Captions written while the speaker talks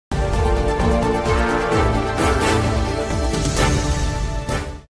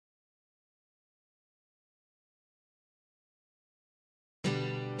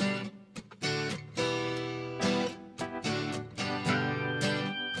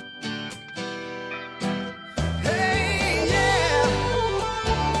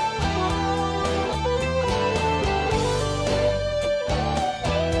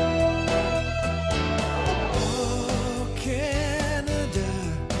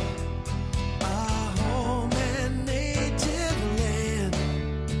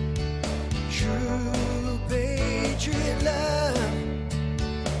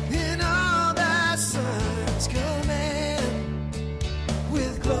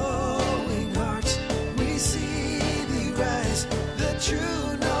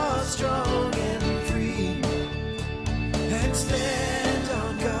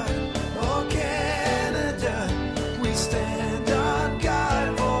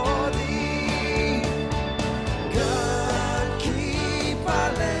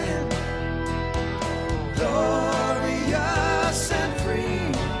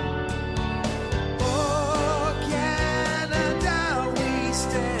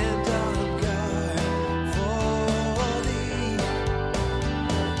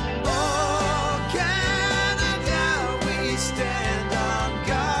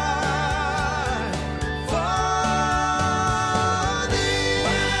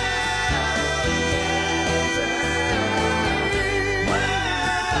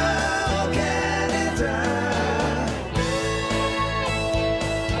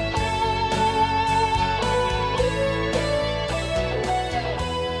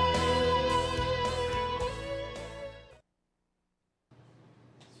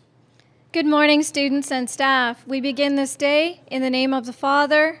Good morning, students and staff. We begin this day in the name of the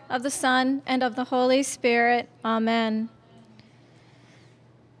Father, of the Son, and of the Holy Spirit. Amen.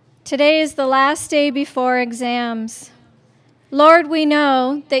 Today is the last day before exams. Lord, we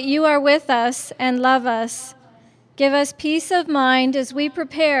know that you are with us and love us. Give us peace of mind as we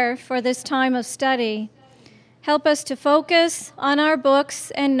prepare for this time of study. Help us to focus on our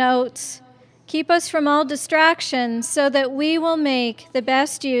books and notes. Keep us from all distractions so that we will make the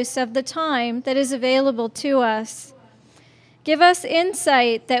best use of the time that is available to us. Give us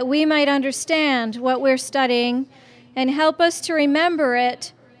insight that we might understand what we're studying and help us to remember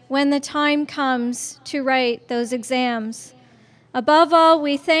it when the time comes to write those exams. Above all,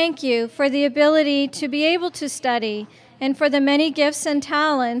 we thank you for the ability to be able to study and for the many gifts and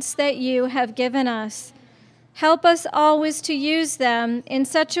talents that you have given us. Help us always to use them in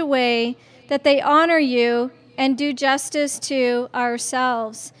such a way that they honor you and do justice to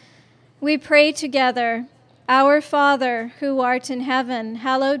ourselves. We pray together, Our Father, who art in heaven,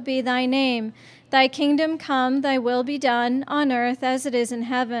 hallowed be thy name. Thy kingdom come, thy will be done, on earth as it is in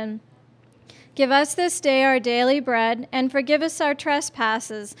heaven. Give us this day our daily bread, and forgive us our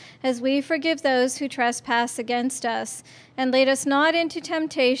trespasses, as we forgive those who trespass against us. And lead us not into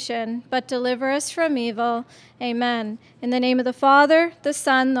temptation, but deliver us from evil. Amen. In the name of the Father, the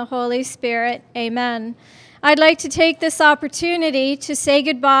Son, the Holy Spirit. Amen. I'd like to take this opportunity to say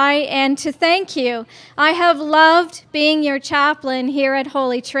goodbye and to thank you. I have loved being your chaplain here at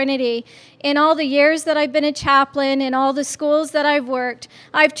Holy Trinity. In all the years that I've been a chaplain, in all the schools that I've worked,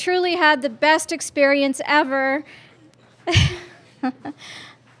 I've truly had the best experience ever.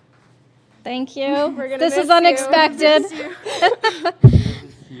 Thank you. This is unexpected.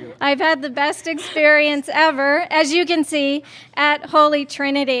 I've had the best experience ever, as you can see, at Holy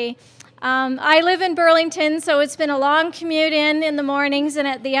Trinity. I live in Burlington, so it's been a long commute in the mornings and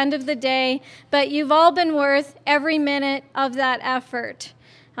at the end of the day, but you've all been worth every minute of that effort.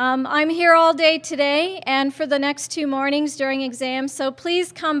 I'm here all day today and for the next 2 mornings during exams, so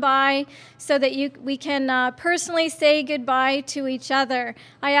please come by so that we can personally say goodbye to each other.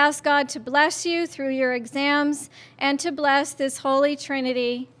 I ask God to bless you through your exams and to bless this Holy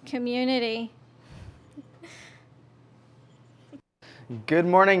Trinity community. Good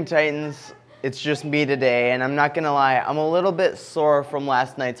morning, Titans. It's just me today, and I'm not gonna lie, I'm a little bit sore from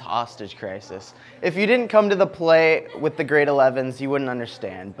last night's hostage crisis. If you didn't come to the play with the grade 11s, you wouldn't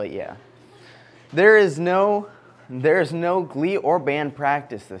understand, but yeah. There is no glee or band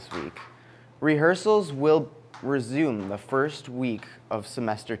practice this week. Rehearsals will resume the first week of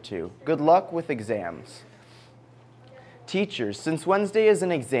semester 2. Good luck with exams. Teachers, since Wednesday is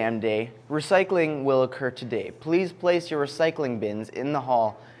an exam day, recycling will occur today. Please place your recycling bins in the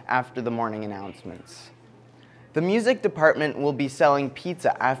hall after the morning announcements. The music department will be selling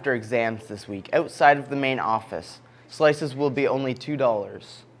pizza after exams this week outside of the main office. Slices will be only $2.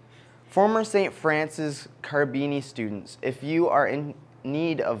 Former St. Francis Carbini students, if you are in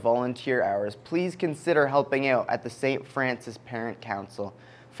need of volunteer hours, please consider helping out at the St. Francis Parent Council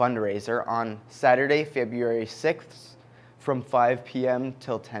fundraiser on Saturday, February 6th from 5 p.m.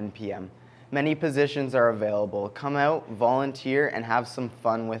 till 10 p.m. Many positions are available. Come out, volunteer, and have some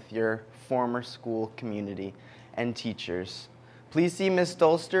fun with your former school community and teachers. Please see Ms.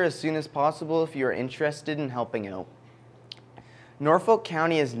 Stolster as soon as possible if you are interested in helping out. Norfolk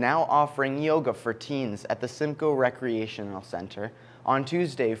County is now offering yoga for teens at the Simcoe Recreational Center on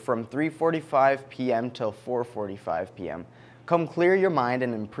Tuesday from 3:45 p.m. till 4:45 p.m. Come clear your mind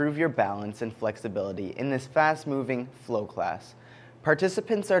and improve your balance and flexibility in this fast-moving flow class.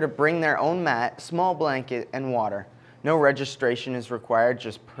 Participants are to bring their own mat, small blanket, and water. No registration is required,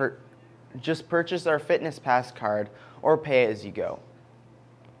 just purchase our Fitness Pass card or pay as you go.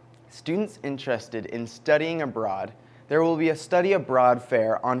 Students interested in studying abroad, there will be a Study Abroad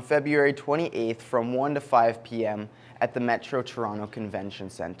fair on February 28th from 1 to 5 p.m. at the Metro Toronto Convention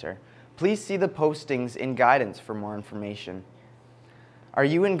Centre. Please see the postings in guidance for more information. Are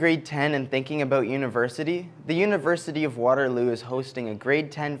you in grade 10 and thinking about university? The University of Waterloo is hosting a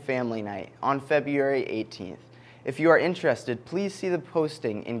grade 10 family night on February 18th. If you are interested, please see the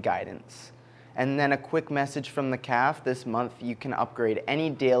posting in guidance. And then a quick message from the CAF. This month you can upgrade any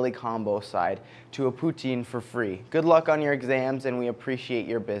daily combo side to a poutine for free. Good luck on your exams and we appreciate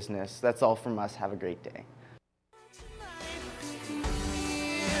your business. That's all from us. Have a great day.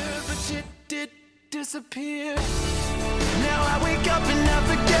 Disappear. Now I wake up and I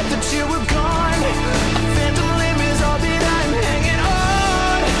forget that you were gone. A phantom limb is all that I'm hanging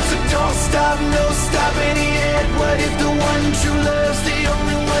on. So don't stop, no stopping yet. What if the one true love's the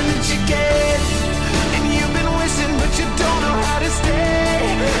only one that you get?